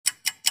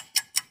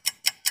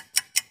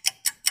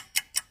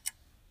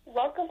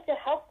Welcome to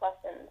Health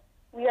Lessons.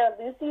 We are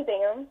Lucy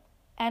Bingham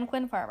and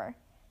Quinn Farmer,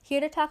 here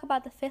to talk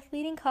about the fifth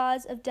leading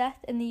cause of death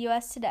in the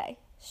U.S. today,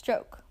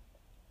 stroke.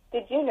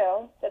 Did you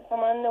know that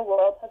someone in the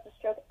world has a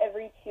stroke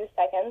every 2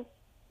 seconds,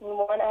 and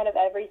 1 out of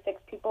every 6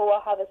 people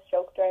will have a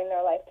stroke during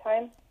their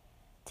lifetime?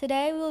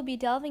 Today we will be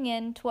delving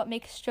into what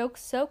makes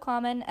strokes so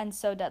common and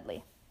so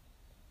deadly.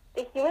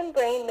 The human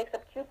brain makes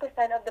up 2%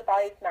 of the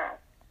body's mass.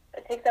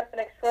 It takes up an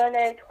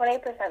extraordinary 20%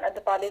 of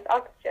the body's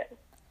oxygen.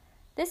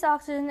 This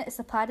oxygen is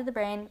supplied to the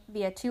brain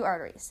via 2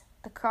 arteries,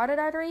 the carotid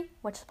artery,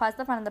 which supplies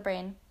the front of the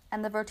brain,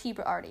 and the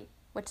vertebral artery,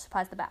 which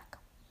supplies the back.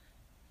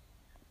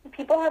 When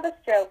people have a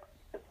stroke,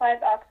 the supply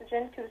of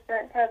oxygen to a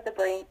certain part of the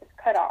brain is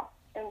cut off,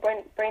 and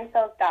brain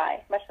cells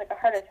die, much like a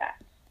heart attack.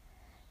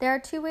 There are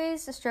 2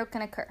 ways a stroke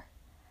can occur.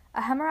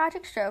 A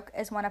hemorrhagic stroke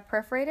is when a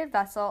perforated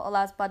vessel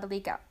allows blood to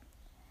leak out.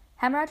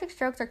 Hemorrhagic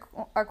strokes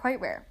are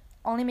quite rare,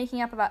 only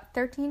making up about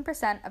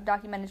 13% of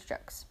documented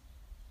strokes.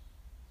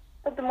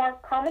 But the more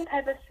common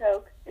type of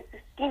stroke is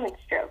ischemic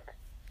stroke.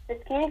 The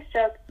ischemic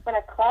stroke is when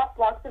a clot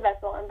blocks the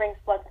vessel and brings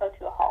blood flow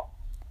to a halt.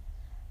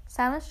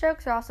 Silent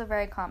strokes are also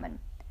very common.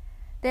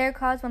 They are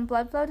caused when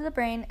blood flow to the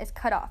brain is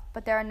cut off,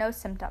 but there are no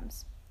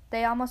symptoms.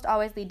 They almost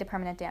always lead to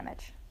permanent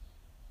damage.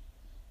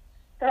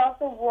 There are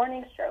also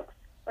warning strokes,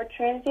 or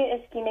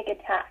transient ischemic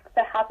attacks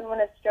that happen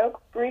when a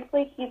stroke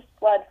briefly keeps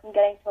blood from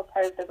getting to a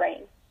part of the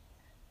brain.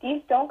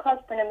 These don't cause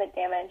permanent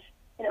damage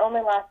and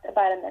only last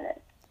about a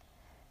minute.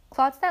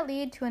 Clots that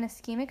lead to an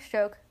ischemic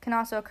stroke can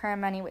also occur in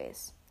many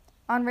ways.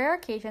 On rare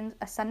occasions,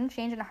 a sudden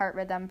change in heart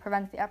rhythm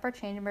prevents the upper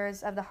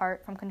chambers of the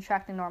heart from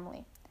contracting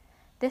normally.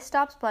 This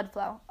stops blood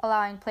flow,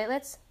 allowing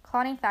platelets,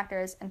 clotting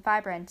factors, and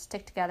fibrin to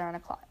stick together in a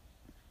clot.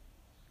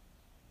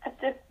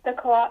 After the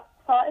clot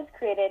is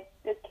created,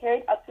 it is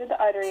carried up through the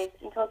arteries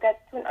until it gets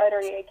to an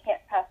artery it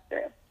can't pass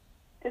through.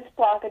 This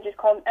blockage is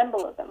called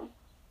embolism.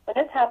 When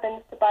this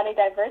happens, the body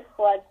diverts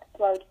blood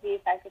flow to the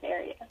affected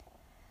area.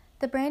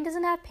 The brain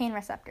doesn't have pain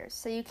receptors,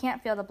 so you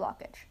can't feel the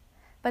blockage.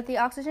 But the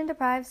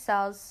oxygen-deprived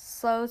cells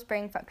slows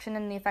brain function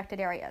in the affected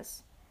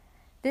areas.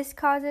 This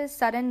causes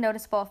sudden,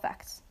 noticeable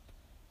effects.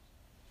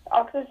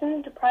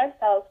 Oxygen-deprived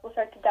cells will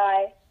start to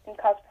die and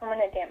cause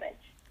permanent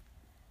damage.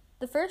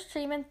 The first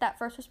treatment that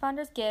first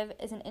responders give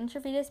is an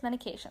intravenous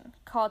medication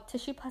called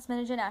tissue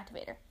plasminogen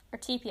activator, or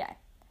TPA.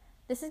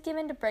 This is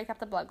given to break up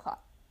the blood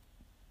clot.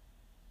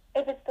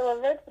 If it's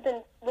delivered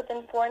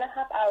within 4.5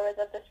 hours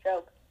of the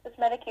stroke, this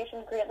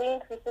medication greatly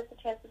increases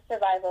the chance of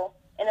survival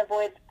and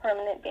avoids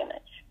permanent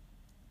damage.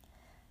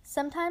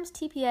 Sometimes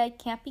TPA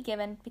can't be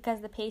given because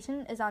the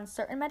patient is on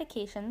certain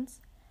medications,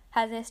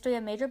 has a history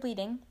of major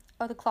bleeding,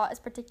 or the clot is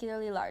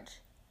particularly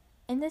large.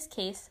 In this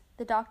case,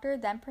 the doctor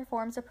then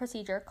performs a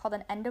procedure called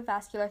an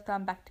endovascular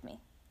thrombectomy.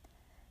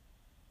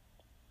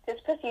 This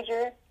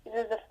procedure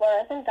uses a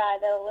fluorescent dye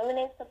that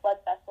illuminates the blood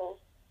vessels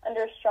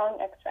under a strong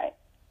X-ray.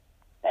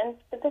 Then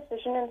the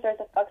physician inserts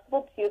a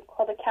flexible tube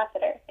called a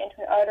catheter into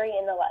an artery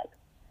in the leg.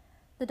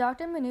 The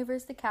doctor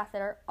maneuvers the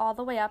catheter all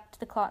the way up to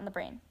the clot in the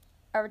brain.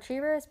 A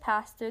retriever is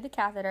passed through the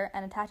catheter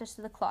and attaches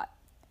to the clot.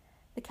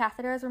 The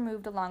catheter is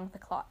removed along with the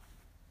clot.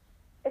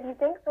 If you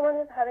think someone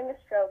is having a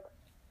stroke,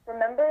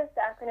 remember the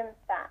acronym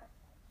FAST.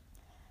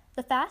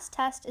 The FAST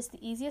test is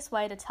the easiest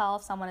way to tell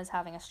if someone is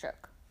having a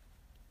stroke.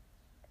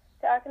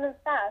 The acronym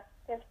FAST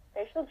stands for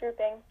facial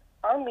drooping,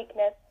 arm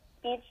weakness,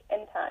 speech,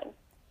 and time.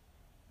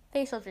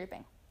 Facial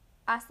drooping.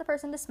 Ask the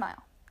person to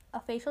smile. A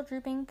facial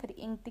drooping could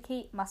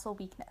indicate muscle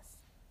weakness.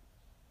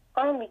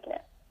 Arm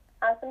weakness.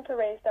 Ask them to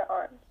raise their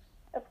arms.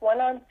 If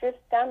one arm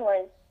drifts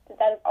downwards,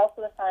 that is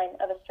also a sign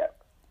of a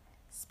stroke.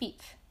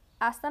 Speech.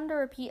 Ask them to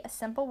repeat a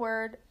simple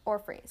word or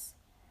phrase.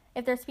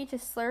 If their speech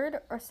is slurred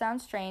or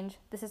sounds strange,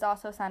 this is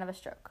also a sign of a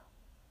stroke.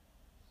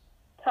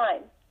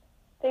 Time.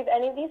 If you have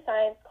any of these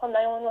signs, call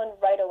 911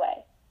 right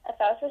away. A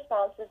fast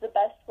response is the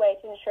best way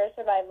to ensure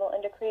survival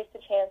and decrease the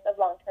chance of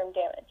long-term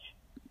damage.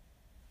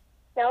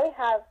 Now we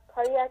have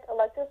cardiac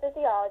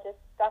electrophysiologist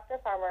Dr.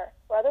 Farmer,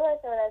 or otherwise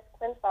known as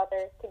Quinn's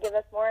father, to give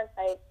us more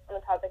insight on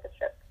the topic of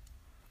stroke.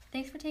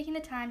 Thanks for taking the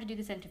time to do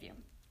this interview.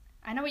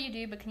 I know what you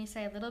do, but can you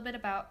say a little bit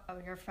about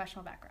your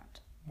professional background?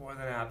 More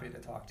than happy to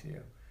talk to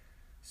you.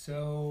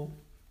 So,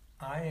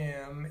 I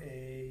am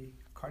a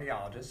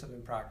cardiologist. I've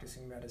been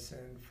practicing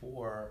medicine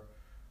for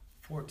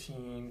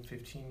 15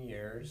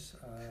 years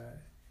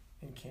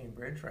in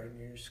Cambridge, right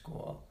near your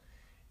school.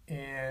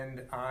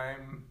 And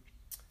I'm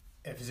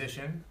a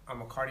physician,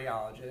 I'm a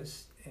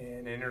cardiologist,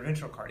 and an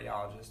interventional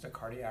cardiologist, a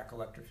cardiac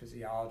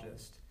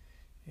electrophysiologist.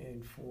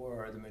 And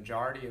for the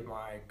majority of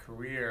my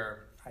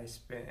career, I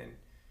spent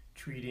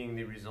treating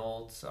the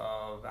results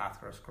of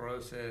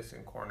atherosclerosis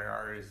and coronary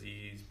artery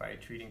disease by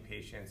treating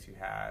patients who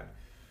had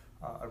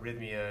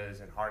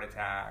arrhythmias and heart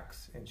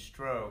attacks and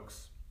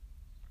strokes.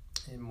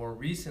 And more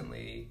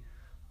recently,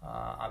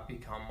 I've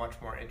become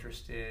much more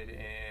interested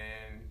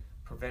in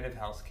preventive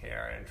health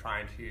care and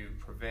trying to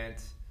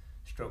prevent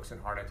strokes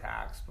and heart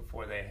attacks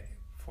before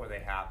they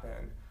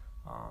happen.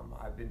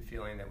 I've been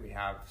feeling that we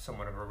have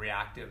somewhat of a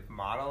reactive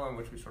model in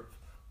which we sort of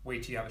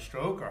wait till you have a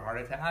stroke or a heart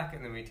attack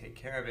and then we take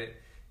care of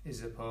it.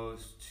 as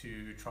opposed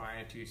to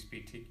trying to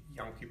speak to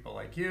young people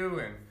like you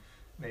and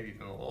maybe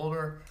even a little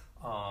older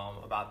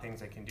about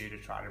things they can do to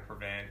try to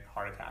prevent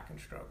heart attack and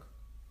stroke.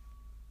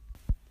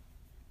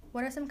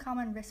 What are some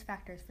common risk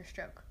factors for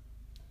stroke?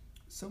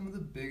 Some of the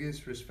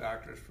biggest risk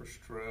factors for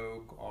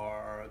stroke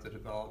are the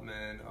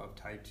development of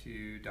type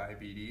 2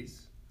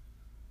 diabetes,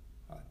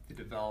 the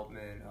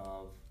development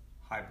of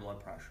high blood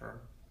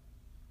pressure.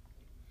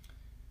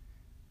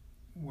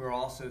 We're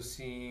also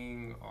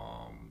seeing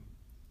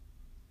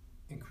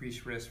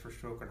increased risk for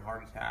stroke and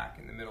heart attack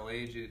in the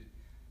middle-aged,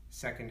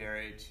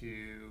 secondary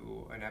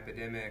to an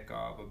epidemic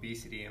of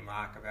obesity and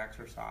lack of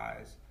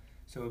exercise.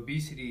 So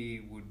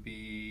obesity would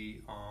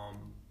be,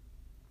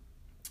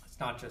 it's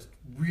not just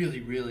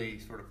really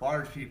sort of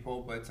large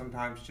people, but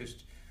sometimes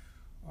just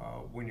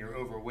when you're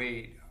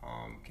overweight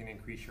can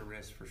increase your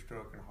risk for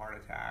stroke and heart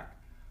attack.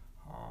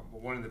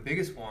 But one of the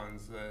biggest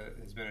ones that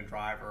has been a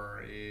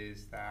driver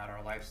is that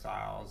our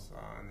lifestyles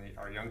and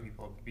our young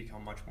people have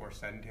become much more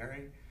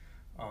sedentary.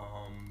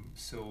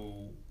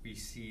 So we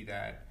see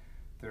that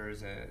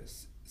there's a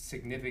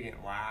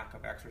significant lack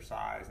of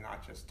exercise,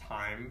 not just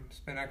time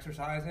spent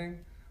exercising,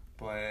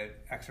 but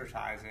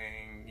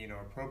exercising,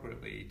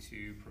 appropriately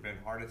to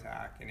prevent heart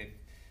attack. And if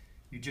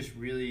you just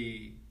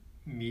really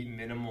meet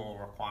minimal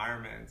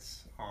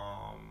requirements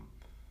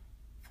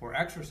for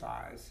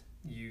exercise,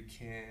 you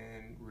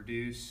can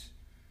reduce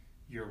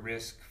your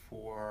risk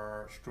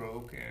for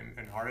stroke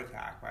and heart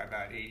attack by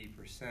about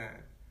 80%.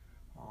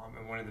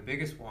 And one of the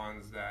biggest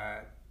ones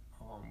that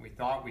we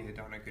thought we had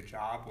done a good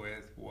job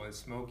with was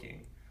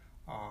smoking.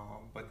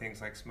 But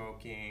things like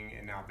smoking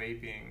and now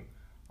vaping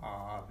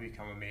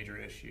become a major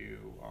issue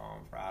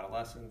for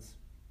adolescents,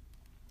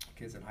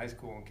 kids in high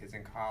school and kids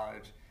in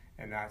college,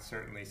 and that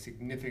certainly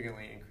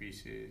significantly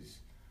increases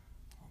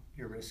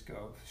your risk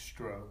of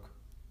stroke.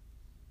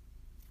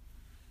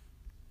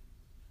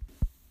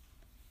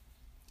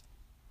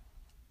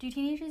 Do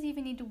teenagers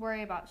even need to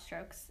worry about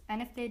strokes?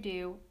 And if they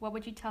do, what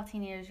would you tell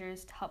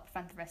teenagers to help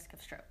prevent the risk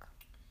of stroke?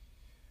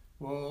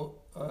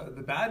 Well,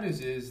 the bad news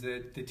is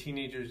that the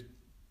teenagers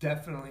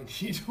definitely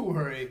need to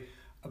worry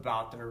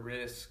about their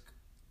risk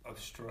of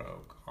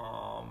stroke.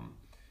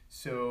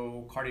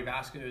 So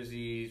cardiovascular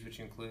disease, which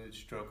includes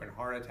stroke and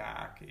heart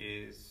attack,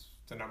 is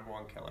the number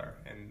one killer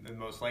and the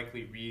most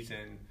likely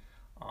reason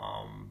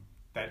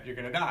that you're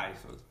going to die.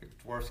 So it's like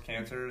worse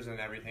cancers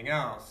and everything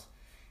else.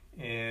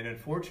 And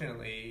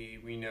unfortunately,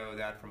 we know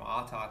that from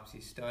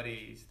autopsy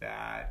studies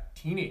that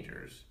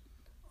teenagers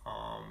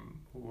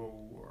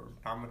who are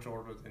not much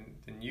older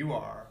than you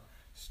are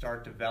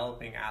start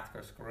developing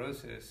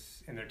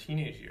atherosclerosis in their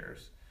teenage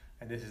years.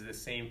 And this is the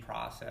same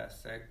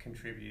process that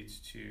contributes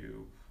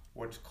to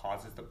what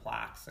causes the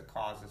plaques, that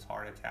causes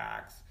heart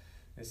attacks,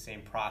 the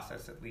same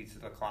process that leads to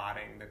the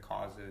clotting that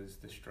causes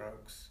the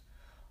strokes.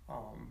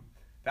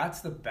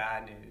 That's the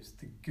bad news.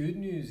 The good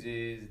news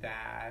is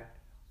that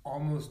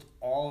almost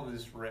all of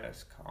this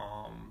risk,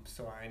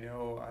 so I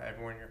know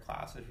everyone in your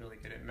class is really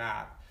good at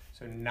math,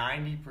 so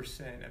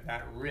 90% of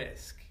that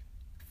risk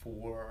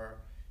for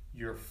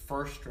your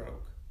first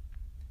stroke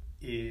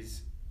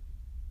is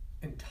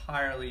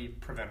entirely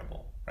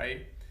preventable,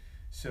 right?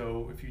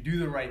 So if you do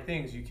the right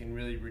things, you can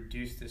really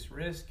reduce this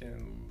risk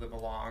and live a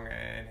long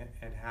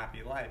and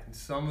happy life. And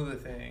some of the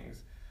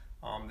things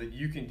that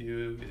you can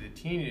do as a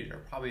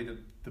teenager, probably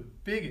the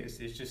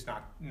biggest is just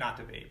not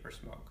to vape or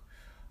smoke.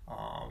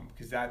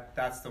 Because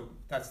that's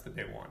the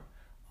big one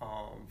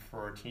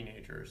for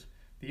teenagers.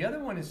 The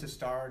other one is to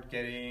start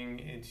getting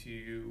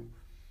into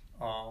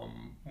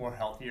more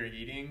healthier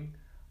eating,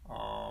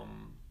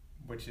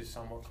 which is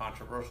somewhat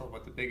controversial,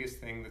 but the biggest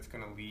thing that's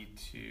going to lead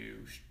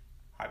to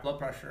high blood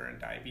pressure and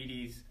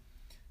diabetes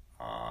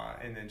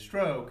and then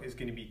stroke is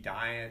going to be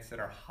diets that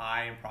are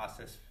high in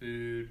processed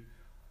food,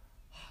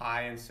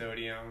 high in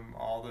sodium,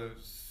 all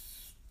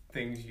those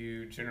things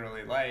you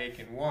generally like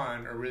and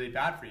want are really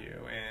bad for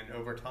you, and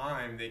over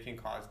time they can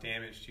cause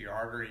damage to your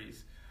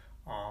arteries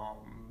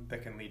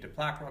that can lead to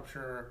plaque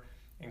rupture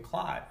and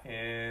clot,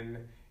 and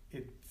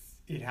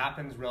it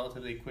happens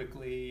relatively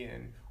quickly.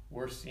 And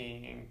we're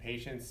seeing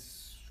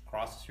patients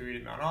across the street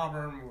at Mount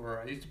Auburn,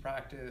 where I used to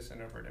practice,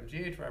 and over at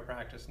MGH where I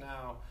practice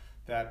now,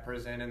 that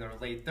present in their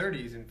late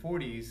 30s and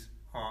 40s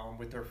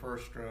with their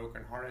first stroke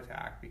and heart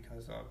attack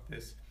because of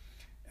this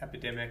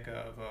epidemic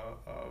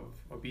of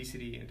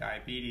obesity and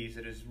diabetes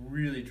that is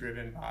really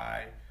driven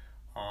by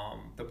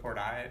the poor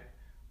diet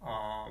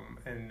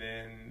and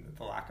then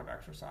the lack of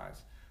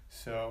exercise.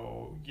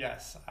 So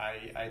yes,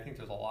 I think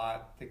there's a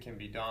lot that can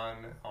be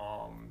done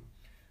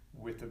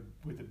with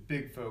a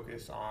big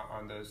focus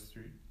on those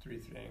three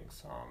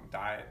things: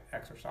 diet,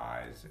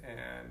 exercise,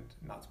 and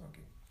not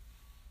smoking.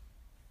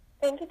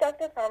 Thank you,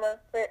 Dr. Farmer,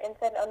 for your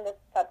insight on this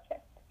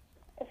subject.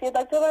 If you'd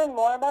like to learn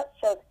more about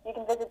strokes, you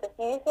can visit the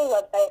CDC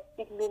website so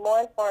you can be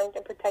more informed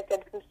and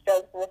protected from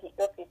strokes in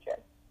the future.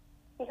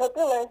 We hope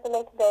you learned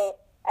something today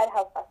at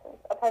Health Lessons,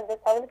 a part of the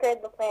 7th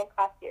grade Book Plan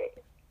class series.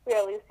 We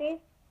are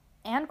Lucy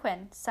and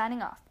Quinn,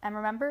 signing off. And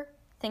remember,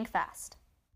 think fast.